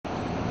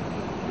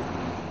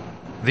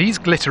These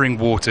glittering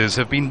waters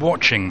have been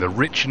watching the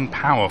rich and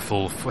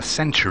powerful for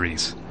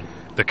centuries.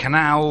 The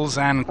canals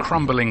and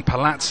crumbling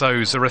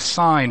palazzos are a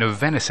sign of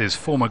Venice's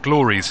former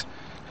glories.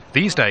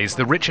 These days,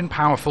 the rich and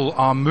powerful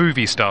are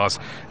movie stars.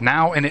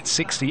 Now in its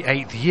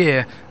 68th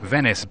year,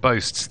 Venice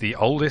boasts the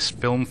oldest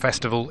film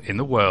festival in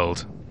the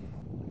world.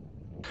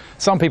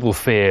 Some people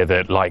fear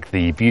that, like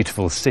the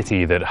beautiful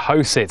city that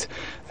hosts it,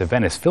 the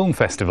Venice Film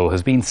Festival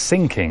has been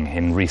sinking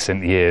in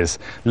recent years,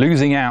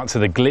 losing out to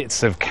the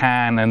glitz of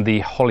Cannes and the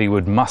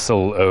Hollywood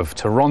muscle of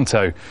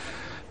Toronto.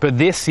 But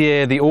this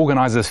year, the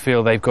organisers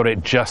feel they've got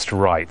it just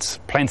right.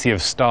 Plenty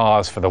of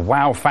stars for the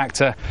wow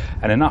factor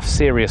and enough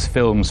serious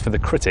films for the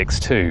critics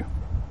too.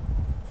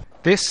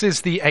 This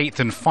is the 8th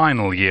and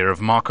final year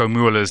of Marco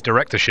Mueller's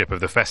directorship of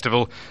the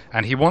festival,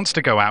 and he wants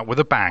to go out with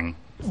a bang.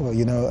 Well,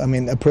 you know, I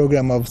mean, a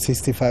program of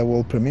 65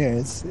 world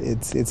premieres,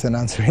 it's an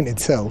answer in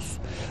itself.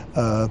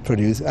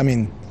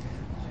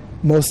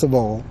 Most of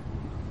all,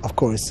 of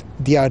course,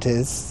 the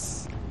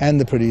artists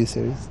and the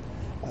producers,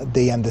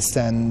 they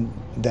understand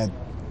that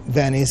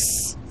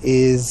Venice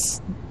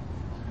is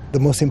the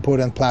most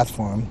important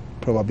platform,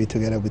 probably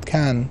together with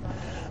Cannes,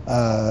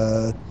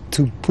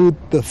 to put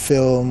the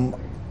film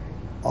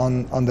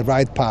on the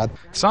right path.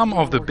 Some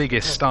of the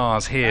biggest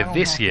stars here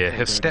this year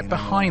have stepped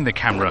behind the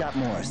camera.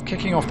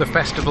 Kicking off the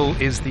festival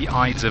is The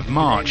Ides of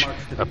March,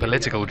 a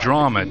political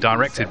drama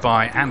directed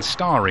by and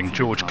starring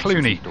George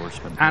Clooney.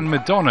 And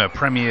Madonna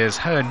premieres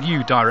her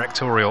new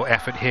directorial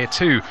effort here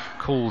too,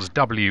 called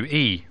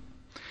W.E.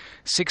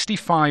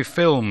 65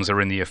 films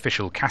are in the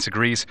official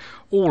categories,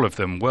 all of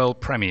them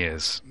world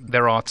premieres.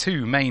 There are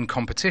 2 main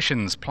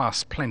competitions,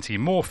 plus plenty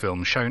more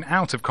films shown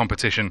out of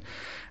competition.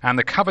 And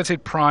the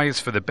coveted prize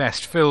for the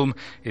best film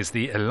is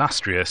the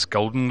illustrious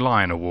Golden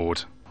Lion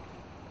Award.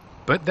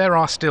 But there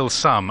are still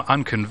some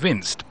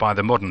unconvinced by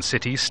the modern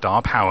city's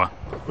star power.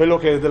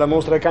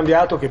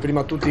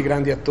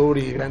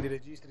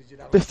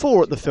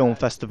 Before at the film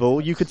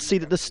festival, you could see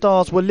that the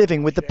stars were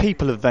living with the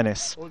people of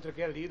Venice.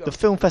 The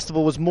film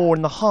festival was more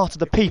in the heart of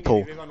the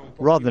people,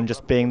 rather than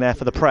just being there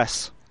for the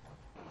press.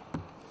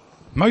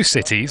 Most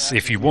cities,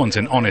 if you want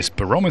an honest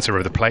barometer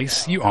of the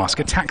place, you ask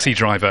a taxi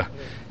driver.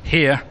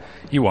 Here,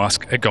 you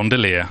ask a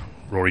gondolier.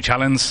 Rory,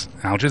 Challands,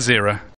 Al Jazeera.